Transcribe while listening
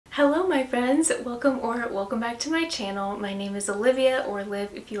Hello my friends, welcome back to my channel. My name is Olivia, or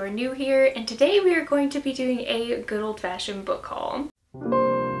Liv if you are new here, and today we are going to be doing a good old-fashioned book haul.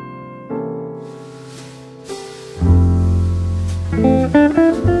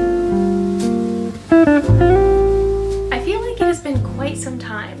 Some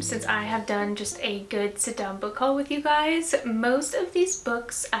time since I have done just a good sit-down book haul with you guys. Most of these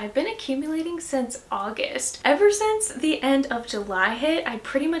books I've been accumulating since August. Ever since the end of July hit, I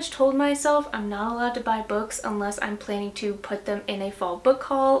pretty much told myself I'm not allowed to buy books unless I'm planning to put them in a fall book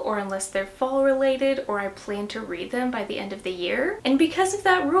haul, or unless they're fall related or I plan to read them by the end of the year. And because of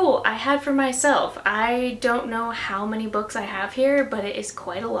that rule I had for myself, I don't know how many books I have here, but it is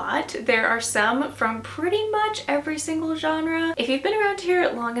quite a lot. There are some from pretty much every single genre. If you've been around here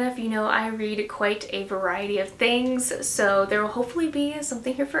long enough, you know I read quite a variety of things, so there will hopefully be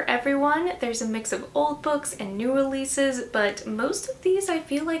something here for everyone. There's a mix of old books and new releases, but most of these I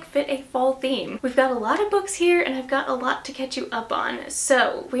feel like fit a fall theme. We've got a lot of books here and I've got a lot to catch you up on.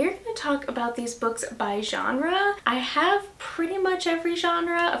 So we're going to talk about these books by genre. I have pretty much every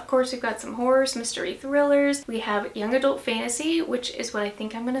genre. Of course, we've got some horrors, mystery thrillers. We have young adult fantasy, which is what I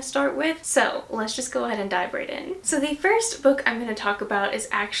think I'm going to start with. So let's just go ahead and dive right in. So the first book I'm going to talk about is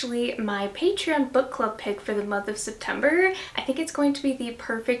actually my Patreon book club pick for the month of September. I think it's going to be the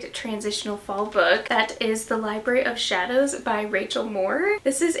perfect transitional fall book. That is The Library of Shadows by Rachel Moore.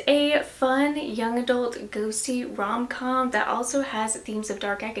 This is a fun young adult ghosty rom-com that also has themes of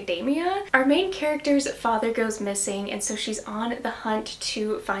dark academia. Our main character's father goes missing, and so she's on the hunt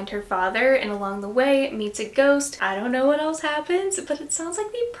to find her father, and along the way meets a ghost. I don't know what else happens, but it sounds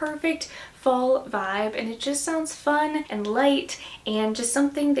like the perfect fall vibe, and it just sounds fun and light and just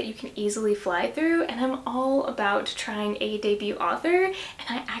something that you can easily fly through. And I'm all about trying a debut author, and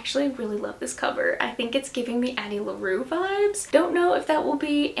I actually really love this cover. I think it's giving me Addie LaRue vibes. Don't know if that will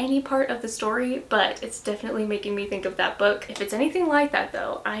be any part of the story, but it's definitely making me think of that book. If it's anything like that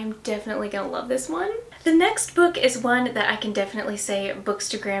though, I'm definitely gonna love this one. The next book is one that I can definitely say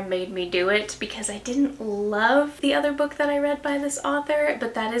Bookstagram made me do it, because I didn't love the other book that I read by this author,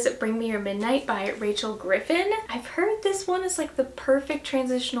 but that is Bring Me Your Midnight by Rachel Griffin. I've heard this one is like the perfect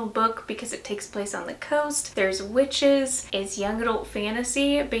transitional book because it takes place on the coast. There's witches, it's young adult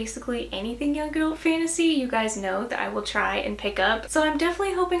fantasy, basically anything young adult fantasy you guys know that I will try and pick up. So I'm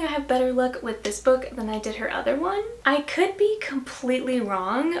definitely hoping I have better luck with this book than I did her other one. I could be completely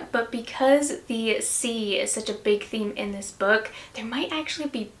wrong, but because the sea is such a big theme in this book, there might actually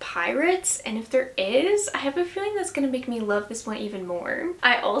be pirates, and if there is, I have a feeling that's going to make me love this one even more.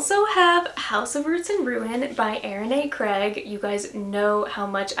 I also have House of Roots and Ruin by Erin A. Craig. You guys know how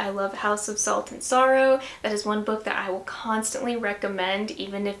much I love House of Salt and Sorrow. That is one book that I will constantly recommend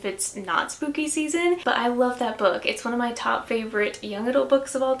even if it's not spooky season, but I love that book. It's one of my top favorite young adult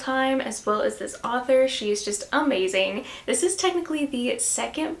books of all time, as well as this author. She is just amazing. This is technically the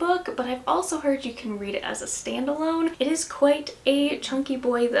second book, but I've also heard you can read it as a standalone. It is quite a chunky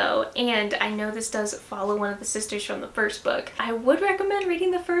boy though, and I know this does follow one of the sisters from the first book. I would recommend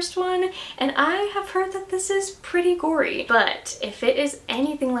reading the first one, and I have heard that this is pretty gory, but if it is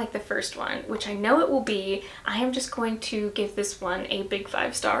anything like the first one, which I know it will be, I am just going to give this one a big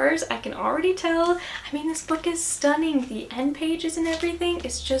 5 stars. I can already tell. I mean, this book is stunning. The end pages and everything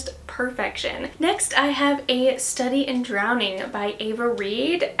is just perfection. Next, I have A Study in Drowning by Ava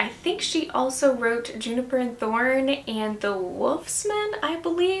Reed. I think she also wrote Juniper and Thorn and The Wolfsman, I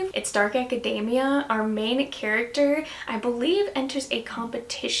believe. It's dark academia. Our main character, I believe, enters a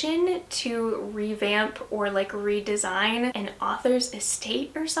competition to revamp or like redesign an author's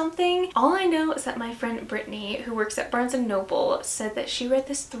estate or something. All I know is that my friend Brittany, who works at Barnes & Noble, said that she read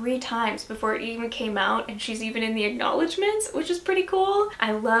this 3 times before it even came out, and she's even in the acknowledgements, which is pretty cool.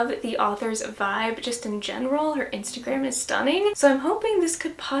 I love the author's vibe just in general. Her Instagram is stunning, so I'm hoping this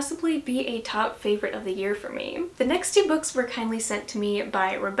could possibly be a top favorite of the year for me. The next 2 books were kindly sent to me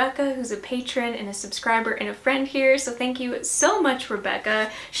by Rebecca, who's a patron and a subscriber and a friend here, so thank you so much, Rebecca.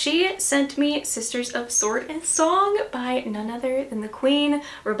 She sent me Sisters of Sword and Song by none other than the Queen,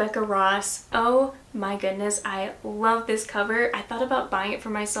 Rebecca Ross. Oh my goodness, I love this cover. I thought about buying it for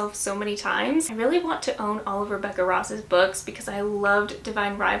myself so many times. I really want to own all of Rebecca Ross's books because I loved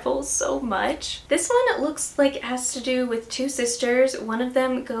Divine Rivals so much. This one looks like it has to do with 2 sisters. One of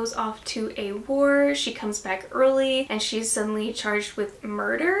them goes off to a war. She comes back early and she's suddenly charged with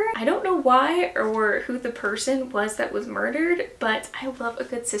murder. I don't know why or who the person was that was murdered, but I love a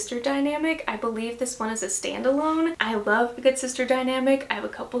good sister dynamic. I believe this one is a standalone. I love a good sister dynamic. I have a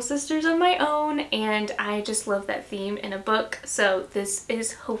couple sisters of my own, and I just love that theme in a book, so this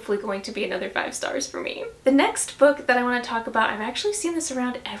is hopefully going to be another 5 stars for me. The next book that I want to talk about, I've actually seen this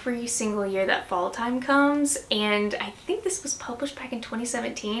around every single year that fall time comes, and I think this was published back in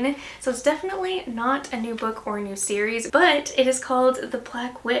 2017, so it's definitely not a new book or a new series, but it is called The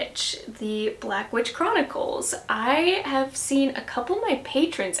Black Witch, The Black Witch Chronicles. I have seen a couple of my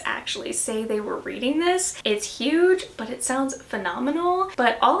patrons actually say they were reading this. It's huge, but it sounds phenomenal.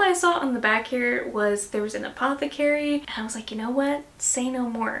 But all I saw on the back here was there was an apothecary, and I was like, you know what? Say no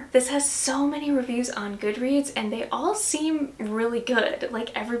more. This has so many reviews on Goodreads, and they all seem really good.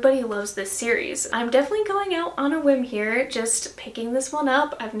 Like, everybody loves this series. I'm definitely going out on a whim here, just picking this one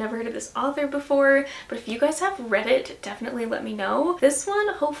up. I've never heard of this author before, but if you guys have read it, definitely let me know. This one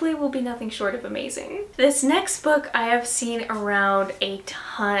hopefully will be nothing short of amazing. This next book I have seen around a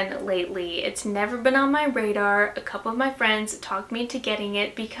ton lately. It's never been on my radar. A couple of my friends talked me into getting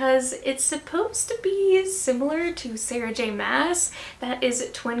it because it's supposed to be similar to Sarah J. Maas. That is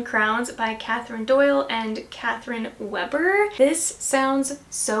Twin Crowns by Catherine Doyle and Catherine Weber. This sounds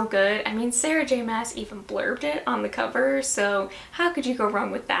so good. I mean, Sarah J. Maas even blurbed it on the cover, so how could you go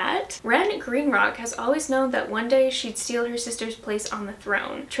wrong with that? Ren Greenrock has always known that one day she'd steal her sister's place on the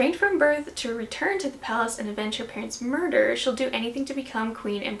throne. Trained from birth to return to the palace and avenge her parents' murder, she'll do anything to become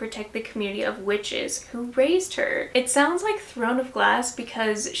queen and protect the community of witches who raised her. It sounds like Throne of Glass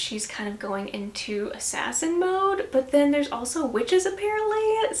because she's kind of going into assassin mode, but then there's also witches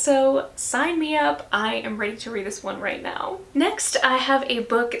apparently, so sign me up. I am ready to read this one right now. Next, I have a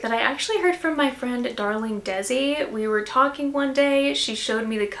book that I actually heard from my friend Darling Desi. We were talking one day, she showed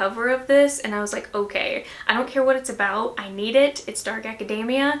me the cover of this, and I was like, okay, I don't care what it's about, I need it. It's dark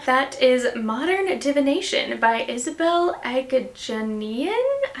academia. That is Modern Divination by Isabel Agajanian.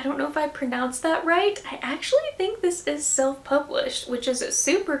 I don't know if I pronounced that right. I actually think this is self-published, which is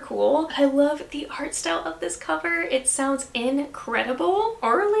super cool. I love the art style of this cover. It sounds incredible.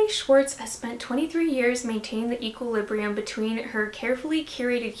 Aurelie Schwartz has spent 23 years maintaining the equilibrium between her carefully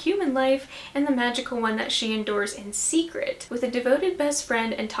curated human life and the magical one that she endures in secret. With a devoted best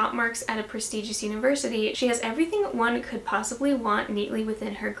friend and top marks at a prestigious university, she has everything one could possibly want neatly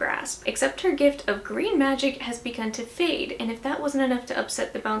within her grasp. Except her gift of green magic has begun to fade, and if that wasn't enough to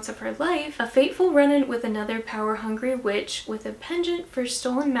upset the balance of her life, a fateful run-in with another power-hungry witch with a penchant for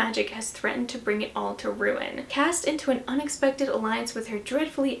stolen magic has threatened to bring it all to ruin. Cast into an unexpected alliance with her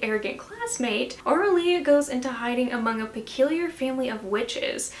dreadfully arrogant classmate, Aurelie goes into hiding among a peculiar family of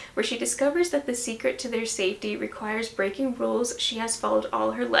witches, where she discovers that the secret to their safety requires breaking rules she has followed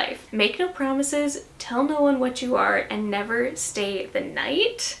all her life. Make no promises, tell no one what you are, and never stay the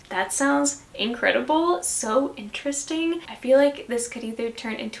night. That sounds incredible, so interesting. I feel like this could either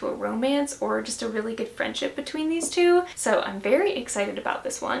turn into a romance or just a really good friendship between these two, so I'm very excited about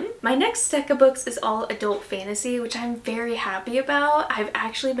this one. My next stack of books is all adult fantasy, which I'm very happy about. I've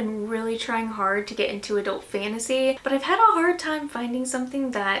actually been really trying hard to get into adult fantasy, but I've had a hard time finding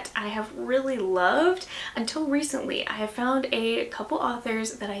something that I have really loved until recently. I have found a couple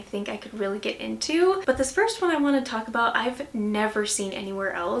authors that I think I could really get into, but this first one I want to talk about I've never seen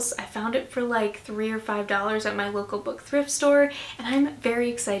anywhere else. I found it for like $3 or $5 at my local book thrift store, and I'm very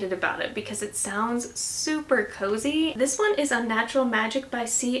excited about it because it sounds super cozy. This one is Unnatural Magic by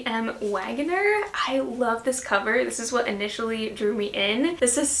C.M. Wagner. I love this cover. This is what initially drew me in.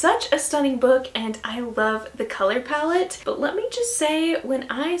 This is such a stunning book, and I love the color palette, but let me just say, when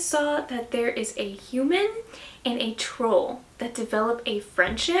I saw that there is a human and a troll that develop a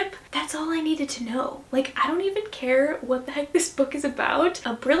friendship, that's all I needed to know. Like, I don't even care what the heck this book is about.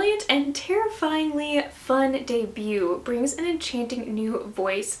 A brilliant and terrifyingly fun debut brings an enchanting new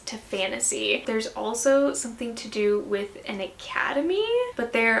voice to fantasy. There's also something to do with an academy,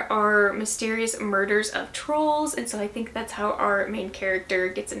 but there are mysterious murders of trolls, and so I think that's how our main character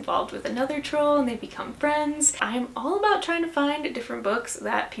gets involved with another troll and they become friends. I'm all about trying to find different books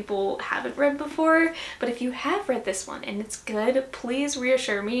that people haven't read before, but if you have read this one and it's good, please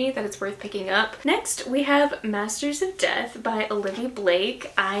reassure me that it's worth picking up. Next, we have Masters of Death by Olivia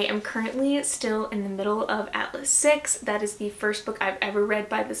Blake. I am currently still in the middle of Atlas 6. That is the first book I've ever read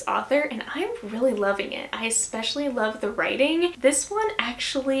by this author, and I'm really loving it. I especially love the writing. This one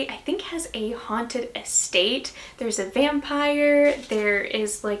actually, I think, has a haunted estate. There's a vampire, there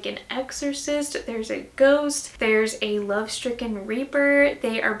is like an exorcist, there's a ghost, there's a love-stricken reaper.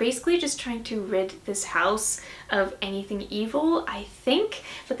 They are basically just trying to rid this house of anything evil, I think,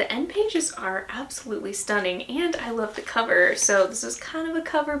 but the end pages are absolutely stunning and I love the cover, so this was kind of a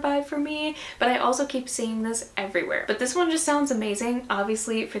cover buy for me, but I also keep seeing this everywhere. But this one just sounds amazing.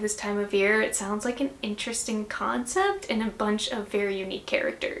 Obviously for this time of year, it sounds like an interesting concept and a bunch of very unique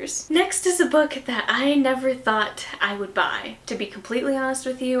characters. Next is a book that I never thought I would buy. To be completely honest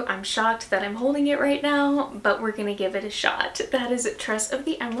with you, I'm shocked that I'm holding it right now, but we're gonna give it a shot. That is Trust of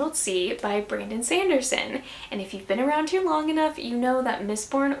the Emerald Sea by Brandon Sanderson. And if you've been around here long enough, you know that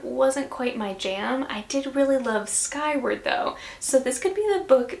Mistborn wasn't quite my jam. I did really love Skyward though, so this could be the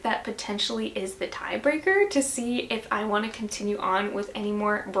book that potentially is the tiebreaker to see if I want to continue on with any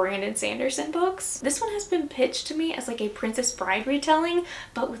more Brandon Sanderson books. This one has been pitched to me as like a Princess Bride retelling,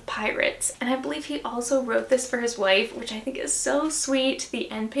 but with pirates. And I believe he also wrote this for his wife, which I think is so sweet. The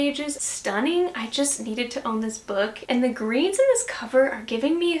end pages, stunning. I just needed to own this book. And the greens in this cover are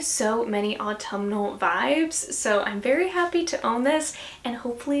giving me so many autumnal vibes. So I'm very happy to own this, and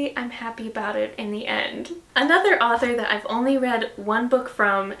hopefully I'm happy about it in the end. Another author that I've only read one book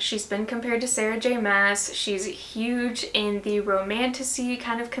from, she's been compared to Sarah J. Maas. She's huge in the romantasy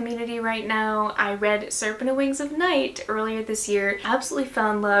kind of community right now. I read Serpent and Wings of Night earlier this year. Absolutely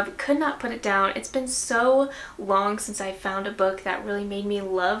fell in love, could not put it down. It's been so long since I found a book that really made me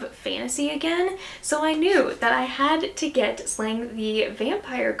love fantasy again, so I knew that I had to get Slaying the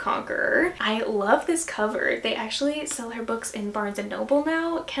Vampire Conqueror. I love this cover. They actually sell her books in Barnes & Noble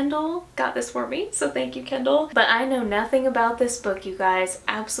now. Kendall got this for me, so thank you, Kendall. But I know nothing about this book, you guys.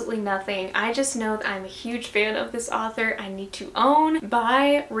 Absolutely nothing. I just know that I'm a huge fan of this author. I need to own,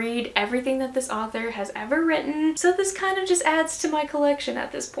 buy, read everything that this author has ever written. So this kind of just adds to my collection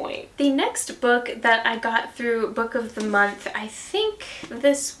at this point. The next book that I got through Book of the Month, I think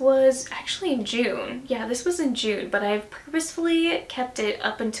this was actually in June. Yeah, this was in June, but I've purposefully kept it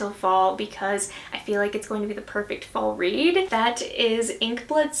up until fall because I feel like it's going to be the perfect fall read. That is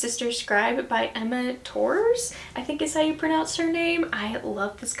Inkblood Sister Scribe by Emma Torres, I think is how you pronounce her name. I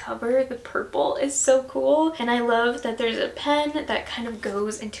love this cover. The purple is so cool, and I love that there's a pen that kind of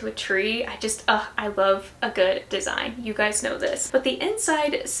goes into a tree. I love a good design. You guys know this. But the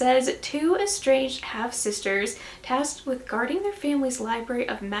inside says, two estranged half-sisters tasked with guarding their family's library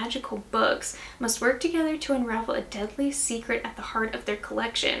of magical books must work together to unravel a deadly secret at the heart of their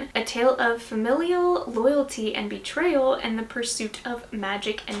collection. A tale of familial loyalty and betrayal and the pursuit of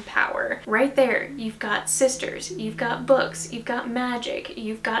magic and power. Right there, you've got sisters, you've got books, you've got magic,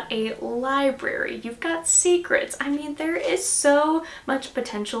 you've got a library, you've got secrets. I mean, there is so much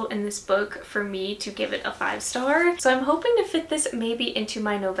potential in this book for me to give it a 5-star. So I'm hoping to fit this maybe into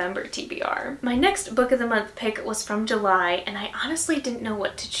my November TBR. My next Book of the Month pick was from July, and I honestly didn't know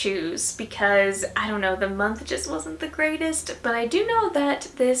what to choose because, I don't know, the month just wasn't the greatest, but I do know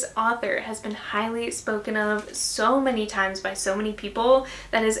that this author has been highly spoken of so many times by so many people.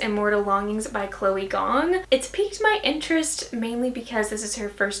 That is Immortal Longings by Chloe Gong. It's piqued my interest mainly because this is her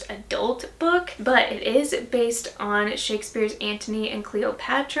first adult book, but it is based on Shakespeare's Antony and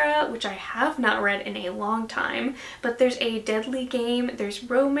Cleopatra, which I have not read in a long time, but there's a deadly game, there's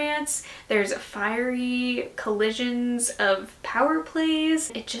romance, there's fiery collisions of power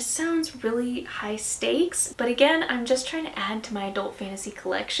plays. It just sounds really high stakes, but again, I'm just trying to add to my adult fantasy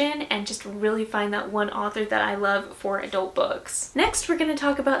collection and just really find that one author that I love for adult books. Next, we're going to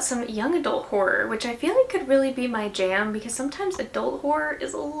talk about some young adult horror, which I feel like could really be my jam because sometimes adult horror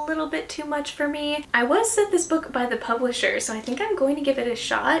is a little bit too much for me. I was sent this book by the publisher, so I think I'm going to give it a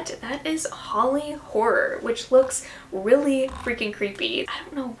shot. That is Holly Horror, which looks really freaking creepy. I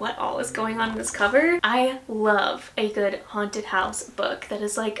don't know what all is going on in this cover. I love a good haunted house book. That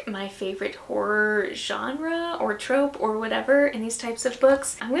is like my favorite horror genre or trope or whatever in these types of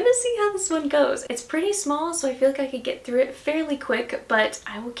books. I'm gonna see how this one goes. It's pretty small, so I feel like I could get through it fairly quick, but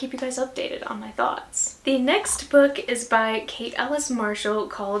I will keep you guys updated on my thoughts. The next book is by Kate Alice Marshall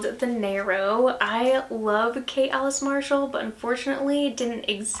called The Narrow. I love Kate Alice Marshall, but unfortunately didn't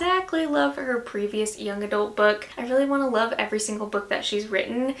exactly love her previous young adult book. I really want to love every single book that she's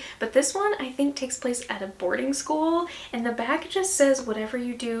written, but this one I think takes place at a boarding school, and the back just says, whatever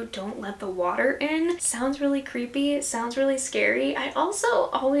you do, don't let the water in. Sounds really creepy, sounds really scary. I also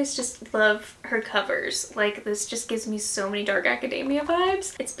always just love her covers. Like, this just gives me so many Dark Academia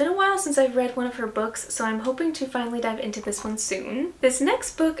vibes. It's been a while since I've read one of her books, so I'm hoping to finally dive into this one soon. This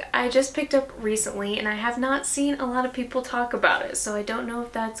next book I just picked up recently, and I have not seen a lot of people talk about it, so I don't know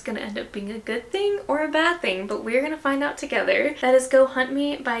if that's gonna end up being a good thing or a bad thing, but we're gonna find out together. That is Go Hunt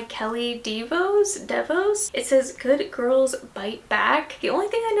Me by Kelly DeVos. It says, good girls bite back. The only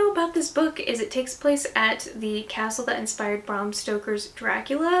thing I know about this book is it takes place at the castle that inspired Bram Stoker's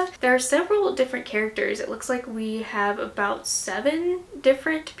Dracula. There are several different different characters. It looks like we have about 7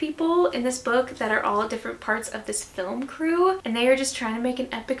 different people in this book that are all different parts of this film crew, and they are just trying to make an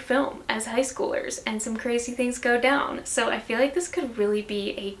epic film as high schoolers, and some crazy things go down. So I feel like this could really be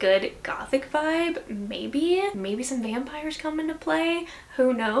a good gothic vibe. Maybe some vampires come into play.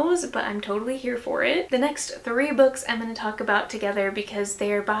 Who knows, but I'm totally here for it. The next 3 books I'm going to talk about together because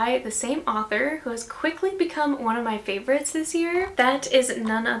they are by the same author who has quickly become one of my favorites this year. That is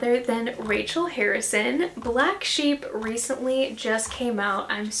none other than Rachel Harrison. Black Sheep recently just came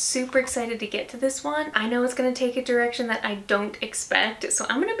out. I'm super excited to get to this one. I know it's going to take a direction that I don't expect, so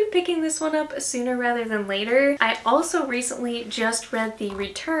I'm going to be picking this one up sooner rather than later. I also recently just read The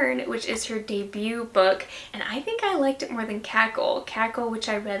Return, which is her debut book, and I think I liked it more than Cackle, which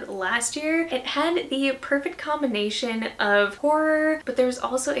I read last year. It had the perfect combination of horror, but there was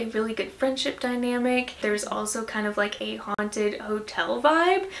also a really good friendship dynamic. There's also kind of like a haunted hotel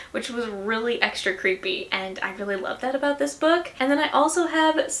vibe, which was really extra creepy, and I really love that about this book. And then I also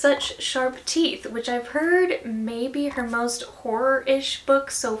have Such Sharp Teeth, which I've heard may be her most horror-ish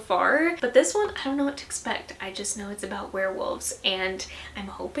book so far, but this one I don't know what to expect. I just know it's about werewolves, and I'm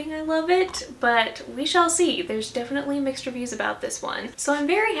hoping I love it, but we shall see. There's definitely mixed reviews about this one. So I'm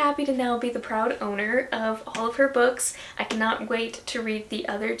very happy to now be the proud owner of all of her books. I cannot wait to read the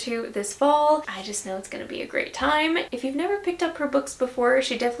other 2 this fall. I just know it's going to be a great time. If you've never picked up her books before,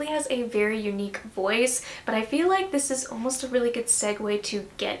 she definitely has a very unique voice, but I feel like this is almost a really good segue to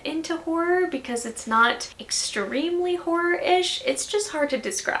get into horror because it's not extremely horror-ish. It's just hard to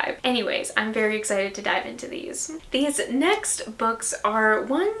describe. Anyways, I'm very excited to dive into these. These next books are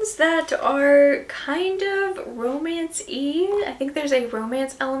ones that are kind of romance-y. I think there's a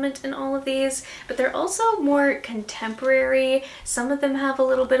romance element in all of these, but they're also more contemporary. Some of them have a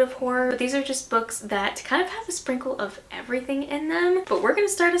little bit of horror, but these are just books that kind of have a sprinkle of everything in them. But we're going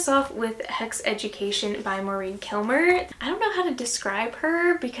to start us off with Hex Education by Maureen Kilmer. I don't know how to describe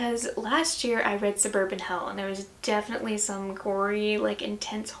her because last year I read Suburban Hell and there was definitely some gory, like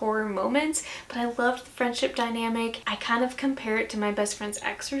intense horror moments, but I loved the friendship dynamic. I kind of compare it to My Best Friend's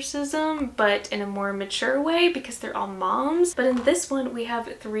Exorcism, but in a more mature way because they're all moms. But in this one we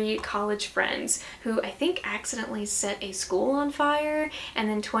have 3 college friends who I think accidentally set a school on fire, and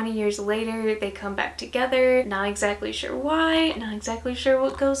then 20 years later they come back together. Not exactly sure why, not exactly sure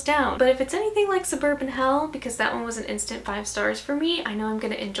what goes down. But if it's anything like Suburban Hell, because that one was an instant 5 stars for me, I know I'm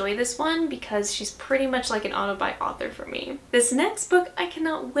gonna enjoy this one because she's pretty much like an auto-buy author for me. This next book I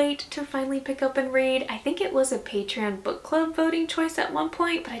cannot wait to finally pick up and read. I think it was a Patreon book club voting choice at one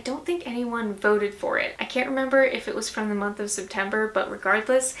point, but I don't think anyone voted for it. I can't remember if it was from the month of September, but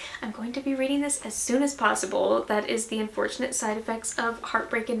regardless, I'm going to be reading this as soon as possible. That is The Unfortunate Side Effects of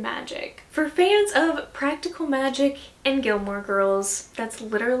Heartbreak and Magic. For fans of practical magic and Gilmore Girls, that's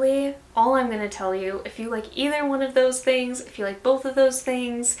literally all I'm gonna tell you. If you like either one of those things, if you like both of those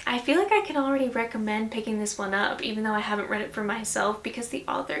things, I feel like I can already recommend picking this one up, even though I haven't read it for myself, because the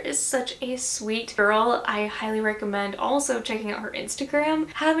author is such a sweet girl. I highly recommend also checking out her Instagram.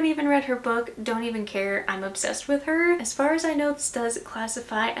 Haven't even read her book, don't even care, I'm obsessed with her. As far as I know, this does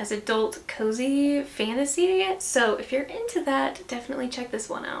classify as adult cozy fantasy, so if you're into that, definitely check this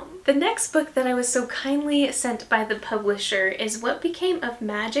one out. The next book that I was so kindly sent by the publisher is What Became of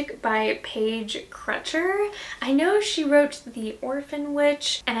Magic by Paige Crutcher. I know she wrote The Orphan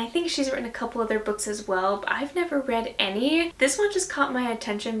Witch, and I think she's written a couple other books as well, but I've never read any. This one just caught my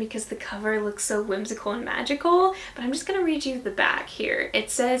attention because the cover looks so whimsical and magical, but I'm just gonna read you the back here.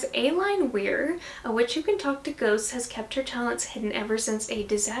 It says, Aileen Weir, a witch who can talk to ghosts, has kept her talents hidden ever since a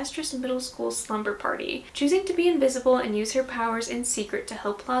disastrous middle school slumber party. Choosing to be invisible and use her powers in secret to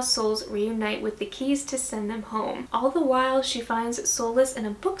help lost souls reunite with the keys to send them home. All the while, she finds solace in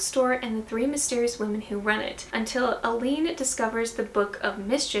a bookstore and the 3 mysterious women who run it, until Aline discovers the Book of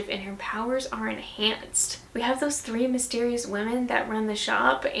Mischief and her powers are enhanced. We have those 3 mysterious women that run the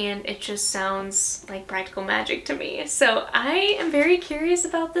shop, and it just sounds like practical magic to me. So I am very curious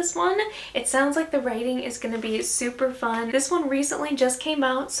about this one. It sounds like the writing is going to be super fun. This one recently just came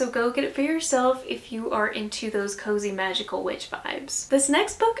out, so go get it for yourself if you are into those cozy magical witch vibes. This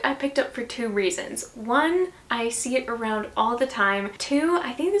next book I picked up for 2 reasons. 1, I see it around all the time. 2,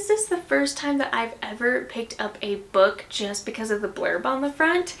 I think this is the first time that I've ever picked up a book just because of the blurb on the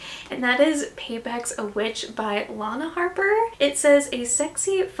front, and that is Payback's a Witch by Lana Harper. It says, a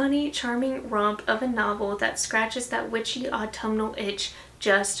sexy, funny, charming romp of a novel that scratches that witchy autumnal itch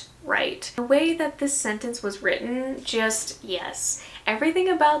just right. The way that this sentence was written, just yes. Everything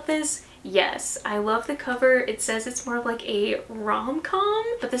about this yes. I love the cover. It says it's more of like a rom-com,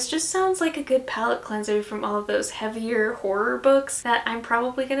 but this just sounds like a good palette cleanser from all of those heavier horror books that I'm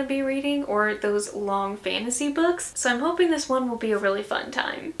probably going to be reading, or those long fantasy books. So I'm hoping this one will be a really fun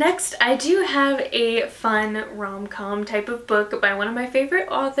time. Next, I do have a fun rom-com type of book by one of my favorite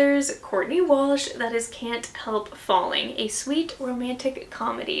authors, Courtney Walsh, that is Can't Help Falling, a sweet romantic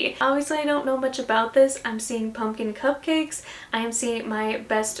comedy. Obviously, I don't know much about this. I'm seeing pumpkin cupcakes. I am seeing my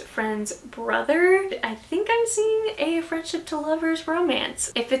best friend's brother. I think I'm seeing a friendship to lovers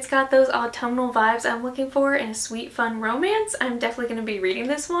romance. If it's got those autumnal vibes I'm looking for in a sweet, fun romance, I'm definitely going to be reading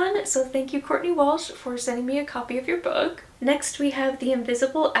this one. So thank you, Courtney Walsh, for sending me a copy of your book. Next, we have The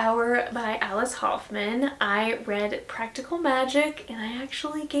Invisible Hour by Alice Hoffman. I read Practical Magic and I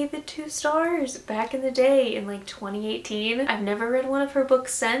actually gave it 2 stars back in the day in like 2018. I've never read one of her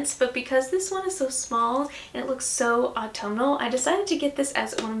books since, but because this one is so small and it looks so autumnal, I decided to get this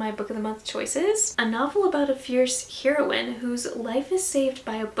as one of my Book of the Month choices. A novel about a fierce heroine whose life is saved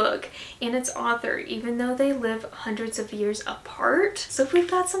by a book and its author, even though they live hundreds of years apart. So if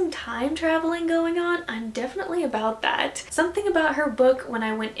we've got some time traveling going on, I'm definitely about that. Something about her book when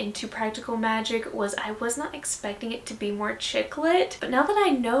I went into Practical Magic was I was not expecting it to be more chick lit, but now that I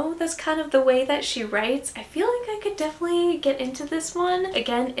know that's kind of the way that she writes, I feel like I could definitely get into this one.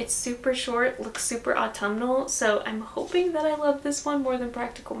 Again, it's super short, looks super autumnal, so I'm hoping that I love this one more than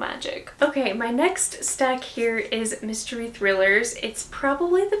Practical Magic. Okay, my next stack here is mystery thrillers. It's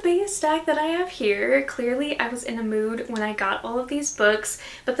probably the biggest stack that I have here. Clearly, I was in a mood when I got all of these books,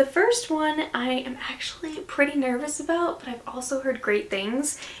 but the first one I am actually pretty nervous about, but I've also heard great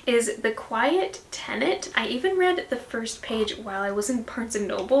things, is The Quiet Tenant. I even read the first page while I was in Barnes &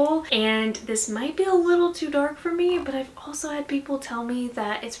 Noble, and this might be a little too dark for me, but I've also had people tell me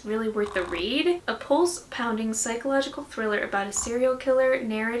that it's really worth the read. A pulse-pounding psychological thriller about a serial killer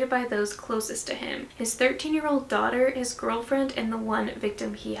narrated by those closest to him. His 13-year-old daughter, his girlfriend, and the one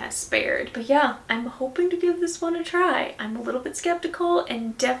victim he has spared. But yeah, I'm hoping to give this one a try. I'm a little bit skeptical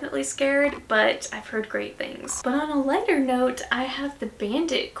and definitely scared, but I've heard great things. But on a lighter note, I have The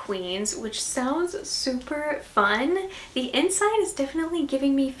Bandit Queens, which sounds super fun. The inside is definitely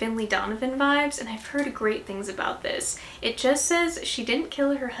giving me Finley Donovan vibes, and I've heard great things about this. It just says she didn't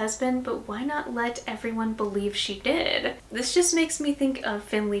kill her husband, but why not let everyone believe she did? This just makes me think of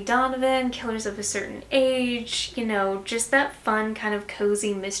Finley Donovan, Killers of a Certain Age, you know, just that fun kind of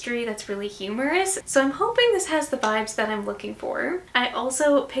cozy mystery that's really humorous. So I'm hoping this has the vibes that I'm looking for. I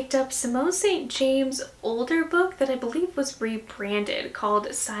also picked up Simone St. James' older book that I believe was rebranded,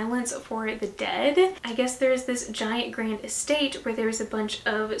 called Silence for the Dead. I guess there's this giant grand estate where there's a bunch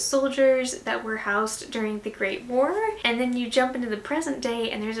of soldiers that were housed during the Great War, and then you jump into the present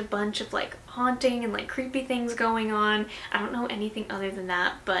day and there's a bunch of like haunting and like creepy things going on. I don't know anything other than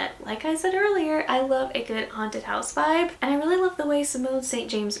that, but like I said earlier, I love a good haunted house vibe, and I really love the way Simone St.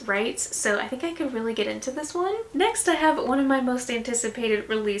 James writes, so I think I could really get into this one. Next, I have one of my most anticipated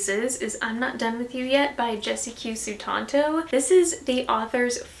releases is I'm Not Done With You Yet by Jessie Q. Sutanto. This is the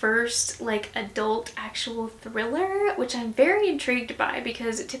author's first like adult actual thriller, which I'm very intrigued by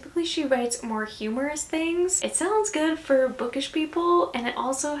because typically she writes more humorous things. It sounds good for bookish people, and it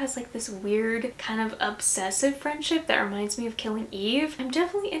also has like this weird kind of obsessive friendship that reminds me of Killing Eve. I'm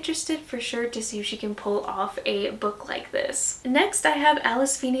definitely interested for sure to see if she can pull off a book like this. Next, I have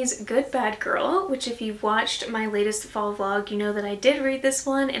Alice Feeney's Good Bad Girl, which if you've watched my latest fall vlog, you know that I did read this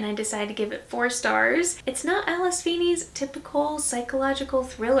one and I decided to give it 4 stars. It's not Alice Feeney's typical psychological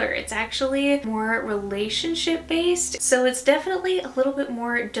thriller. It's actually more relationship based, so it's definitely a little bit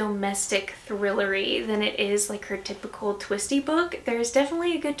more domestic thrillery than it is like her typical twisty book. There's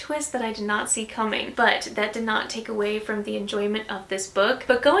definitely a good twist that I did not see coming, but that did not take away from the enjoyment of this book.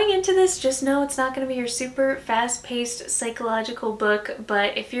 But going into this, just know it's not going to be your super fast-paced psychological book,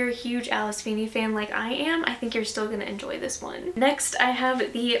 but if you're a huge Alice Feeney fan like I am, I think you're still going to enjoy this one. Next, I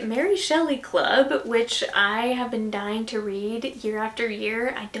have the Mary Shelley Club, which I have been dying to read year after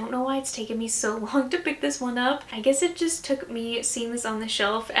year. I don't know why it's taken me so long to pick this one up. I guess it just took me seeing this on the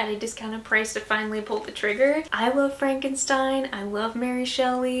shelf at a discounted price to finally pull the trigger. I love Frankenstein, I love Mary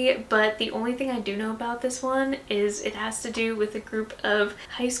Shelley, but the only thing I do know about this one is it has to do with a group of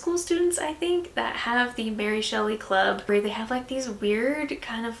high school students, I think, that have the Mary Shelley Club, where they have like these weird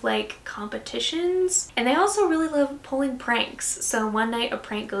kind of like competitions, and they also really love pulling pranks. So one night a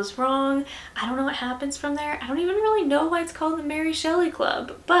prank goes wrong, I don't know what happens from there. I don't even really know why it's called the Mary Shelley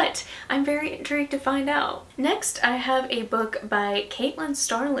Club, but I'm very intrigued to find out. Next, I have a book by Caitlin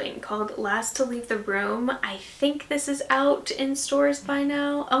Starling called Last to Leave the Room. I think this is out in stores by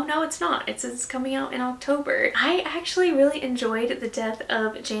now. Oh no, it's not. not. It says it's coming out in October. I actually really enjoyed The Death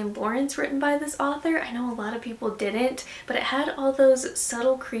of Jane Lawrence, written by this author. I know a lot of people didn't, but it had all those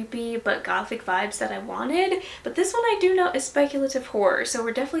subtle, creepy, but gothic vibes that I wanted. But this one I do know is speculative horror, so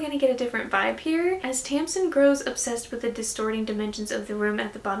we're definitely going to get a different vibe here. As Tamsin grows obsessed with the distorting dimensions of the room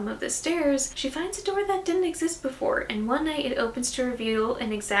at the bottom of the stairs, she finds a door that didn't exist before, and one night it opens to reveal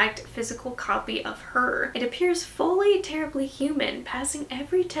an exact physical copy of her. It appears fully terribly human, passing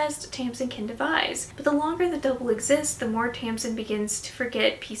every test Tamsin can devise. But the longer the double exists, the more Tamsin begins to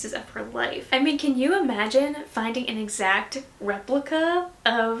forget pieces of her life. I mean, can you imagine finding an exact replica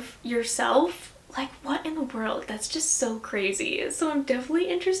of yourself? Like, what in the world? That's just so crazy. So I'm definitely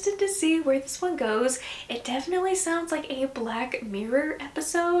interested to see where this one goes. It definitely sounds like a Black Mirror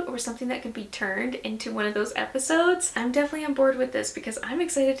episode or something that could be turned into one of those episodes. I'm definitely on board with this because I'm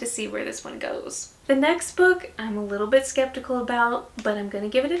excited to see where this one goes. The next book I'm a little bit skeptical about, but I'm gonna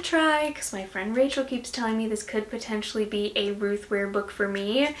give it a try because my friend Rachel keeps telling me this could potentially be a Ruth Ware book for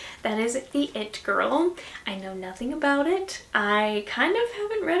me. That is The It Girl. I know nothing about it. I kind of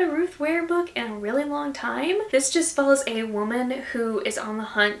haven't read a Ruth Ware book in a really long time. This just follows a woman who is on the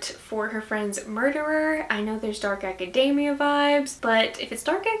hunt for her friend's murderer. I know there's dark academia vibes, but if it's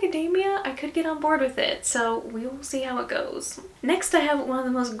dark academia, I could get on board with it, so we will see how it goes. Next, I have one of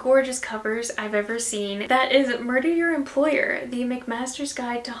the most gorgeous covers I've ever seen. That is Murder Your Employer, The McMaster's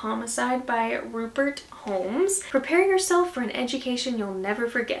Guide to Homicide by Rupert Holmes. Prepare yourself for an education you'll never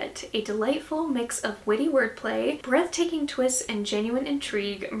forget. A delightful mix of witty wordplay, breathtaking twists, and genuine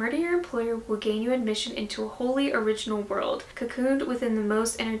intrigue, Murder Your Employer will gain you admission into a wholly original world, cocooned within the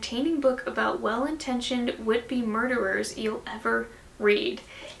most entertaining book about well-intentioned would-be murderers you'll ever read.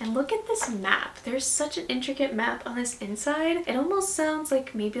 And look at this map. There's such an intricate map on this inside. It almost sounds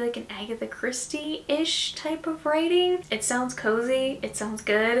like maybe like an Agatha Christie-ish type of writing. It sounds cozy. It sounds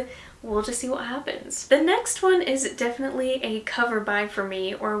good. We'll just see what happens. The next one is definitely a cover buy for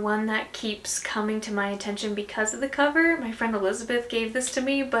me, or one that keeps coming to my attention because of the cover. My friend Elizabeth gave this to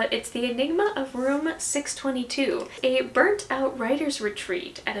me, but it's The Enigma of Room 622. A burnt-out writer's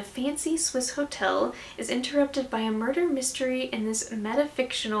retreat at a fancy Swiss hotel is interrupted by a murder mystery in this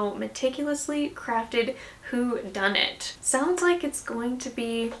metafictional, meticulously crafted whodunit. Sounds like it's going to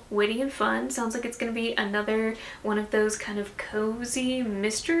be witty and fun. Sounds like it's going to be another one of those kind of cozy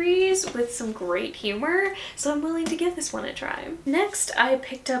mysteries with some great humor, so I'm willing to give this one a try. Next, I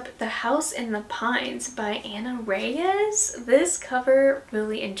picked up The House in the Pines by Anna Reyes. This cover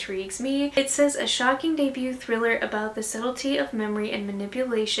really intrigues me. It says a shocking debut thriller about the subtlety of memory and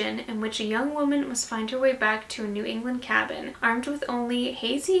manipulation, in which a young woman must find her way back to a New England cabin, armed with only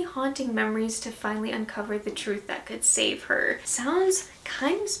hazy, haunting memories to finally uncover the truth that could save her. Sounds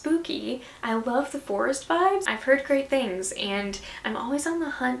kind of spooky. I love the forest vibes. I've heard great things, and I'm always on the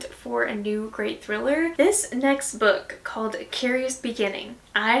hunt for a new great thriller. This next book, called Curious Beginning,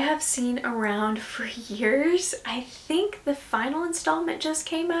 I have seen around for years. I think the final installment just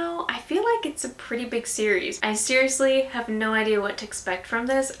came out. I feel like it's a pretty big series. I seriously have no idea what to expect from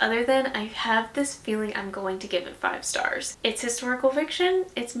this, other than I have this feeling I'm going to give it 5 stars. It's historical fiction,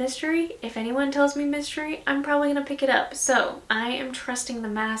 it's mystery. If anyone tells me mystery, I'm probably gonna pick it up. So I am trusting the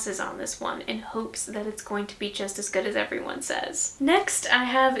masses on this one in hopes that it's going to be just as good as everyone says. Next, I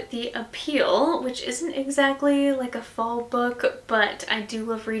have The Appeal, which isn't exactly like a fall book, but I do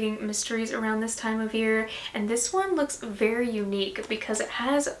love reading mysteries around this time of year, and this one looks very unique because it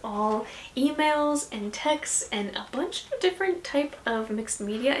has all emails and texts and a bunch of different type of mixed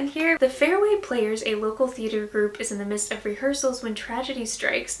media in here. The Fairway Players, a local theater group, is in the midst of rehearsals when tragedy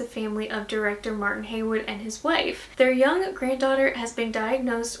strikes the family of director Martin Haywood and his wife. Their young granddaughter has been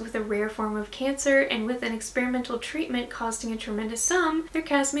diagnosed with a rare form of cancer, and with an experimental treatment costing a tremendous sum, their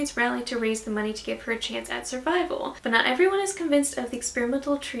castmates rally to raise the money to give her a chance at survival. But not everyone is convinced of the experimental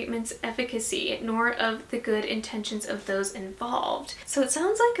treatment's efficacy, nor of the good intentions of those involved. So it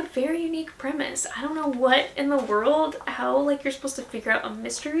sounds like a very unique premise. I don't know what in the world, how like you're supposed to figure out a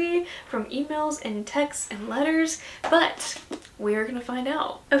mystery from emails and texts and letters, but we're gonna find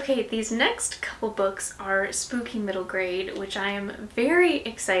out. Okay, these next couple books are spooky middle grade, which I am very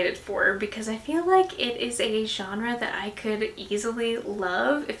excited for because I feel like it is a genre that I could easily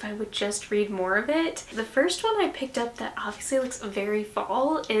love if I would just read more of it. The first one I picked up that obviously looks very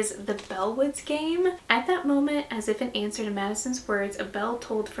fall is The Bellwoods Game. At that moment, as if in answer to Madison's words, a bell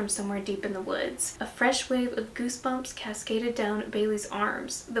tolled from somewhere deep in the woods. A fresh wave of goosebumps cascaded down Bailey's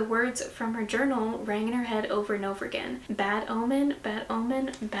arms. The words from her journal rang in her head over and over again. Bad omen, bad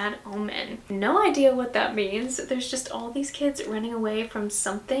omen, bad omen. No idea what that means. There's just all these kids running away from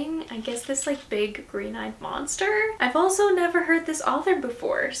something. I guess this like big green-eyed monster. I've also never heard this author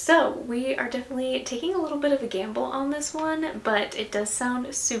before, so we are definitely taking a little bit of a gamble on this one, but it does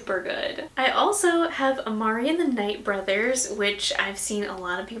sound super good. I also have Amari and the Night Brothers, which I've seen a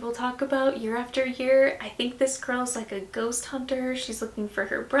lot of people talk about year after year. I think this girl's like a ghost hunter. She's looking for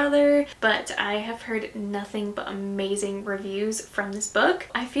her brother, but I have heard nothing but amazing reviews from this book.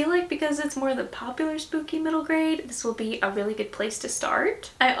 I feel like because it's more the popular spooky middle grade, this will be a really good place to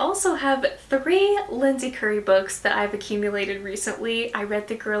start. I also have 3 Lindsay Curry books that I've accumulated recently. I read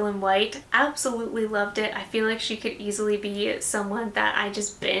The Girl in White, absolutely loved it. I feel like she could easily be someone that I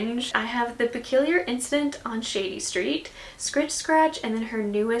just binge. I have The Peculiar Incident on Shady Street, Scribd Scratch, and then her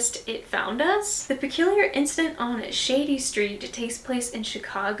newest, It Found Us. The Peculiar Incident on Shady Street takes place in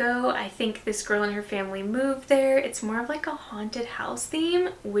Chicago. I think this girl and her family moved there. It's more of like a haunted house theme,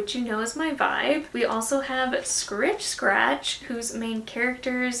 which you know is my vibe. We also have Scribd Scratch, whose main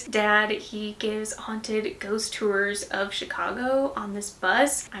character's dad, he gives haunted ghost tours of Chicago on this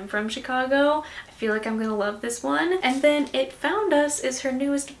bus. I'm from Chicago. I feel like I'm gonna love this one. And then It Found Us is her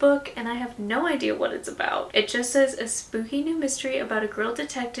newest book, and I have no idea what it's about. It just says a spooky new mystery about a girl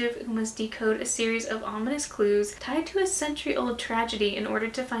detective who must decode a series of ominous clues tied to a century-old tragedy in order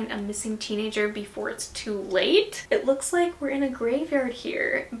to find a missing teenager before it's too late. It looks like we're in a graveyard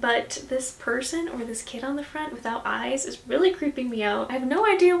here, but this person or this kid on the front without eyes is really creeping me out. I have no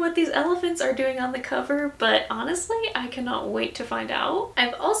idea what these elephants are doing on the cover, but honestly, I cannot wait to find out.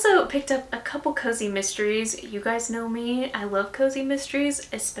 I've also picked up a couple cozy mysteries. You guys know me, I love cozy mysteries,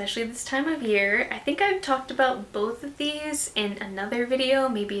 especially this time of year. I think I've talked about both of these in another video,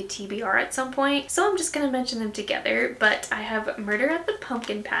 maybe a TBR at some point, so I'm just gonna mention them together. But I have Murder at the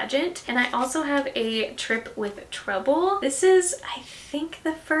Pumpkin Pageant, and I also have A Trip with Trouble. This is, I think,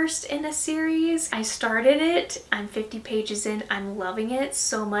 the first in a series. I started it, I'm 50 pages in, I'm loving it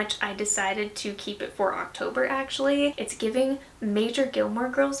so much I decided to keep it for October actually. It's giving major Gilmore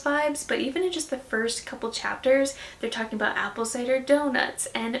Girls vibes, but even in just the first couple chapters, they're talking about apple cider donuts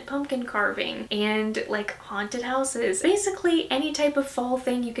and pumpkin carving and like haunted houses. Basically any type of fall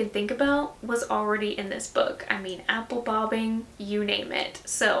thing you can think about was already in this book. I mean, apple bobbing, you name it.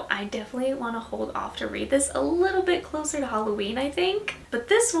 So I definitely want to hold off to read this a little bit closer to Halloween, I think. But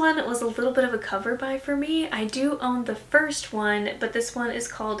this one was a little bit of a cover buy for me. I do own the first one, but this one is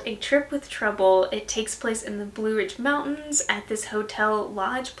called A Trip with Trouble. It takes place in the Blue Ridge Mountains at this hotel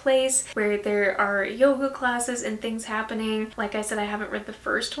lodge place where there are yoga classes and things happening. Like I said, I haven't read the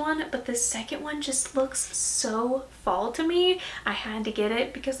first one, but the second one just looks so fall to me. I had to get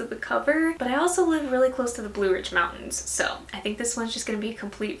it because of the cover, but I also live really close to the Blue Ridge Mountains, so I think this one's just gonna be a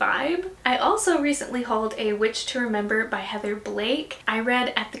complete vibe. I also recently hauled A Witch to Remember by Heather Blake. I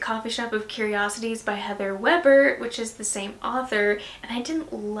read At the Coffee Shop of Curiosities by Heather Weber, which is the same author, and I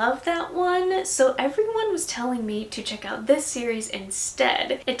didn't love that one, so everyone was telling me to check out this series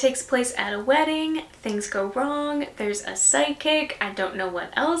instead. It takes place at a wedding, things go wrong, there's a psychic, I don't know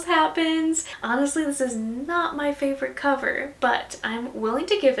what else happens. Honestly, this is not my favorite cover, but I'm willing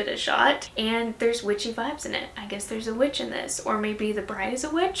to give it a shot, and there's witchy vibes in it. I guess there's a witch in this, or maybe the bride is a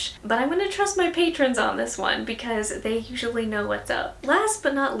witch, but I'm gonna trust my patrons on this one because they usually know what's up. Last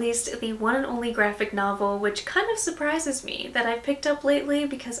but not least, the one and only graphic novel, which kind of surprises me that I've picked up lately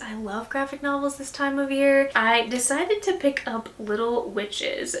because I love graphic novels this time of year. I decided to pick up Little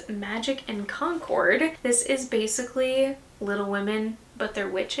Witches, Magic and Concord. This is basically Little Women, but they're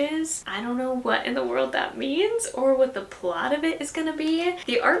witches. I don't know what in the world that means or what the plot of it is gonna be.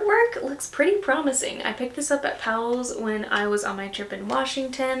 The artwork looks pretty promising. I picked this up at Powell's when I was on my trip in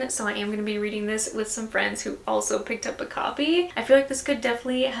Washington, so I am gonna be reading this with some friends who also picked up a copy. I feel like this could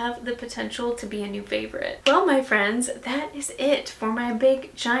definitely have the potential to be a new favorite. Well, my friends, that is it for my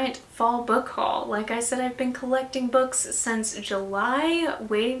big giant fall book haul. Like I said, I've been collecting books since July,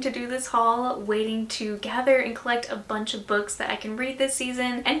 waiting to do this haul, waiting to gather and collect a bunch of books that I can read this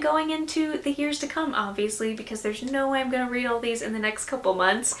season and going into the years to come, obviously, because there's no way I'm gonna read all these in the next couple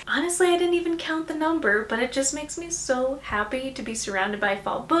months. Honestly, I didn't even count the number, but it just makes me so happy to be surrounded by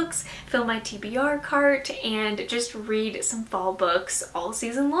fall books, fill my TBR cart, and just read some fall books all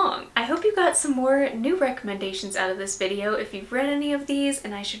season long. I hope you got some more new recommendations out of this video. If you've read any of these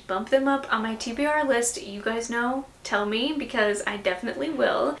and I should bump them up on my TBR list, you guys know, tell me, because I definitely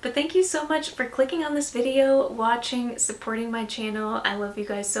will. But thank you so much for clicking on this video, watching, supporting my channel. I love you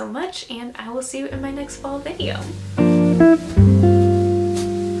guys so much, and I will see you in my next fall video.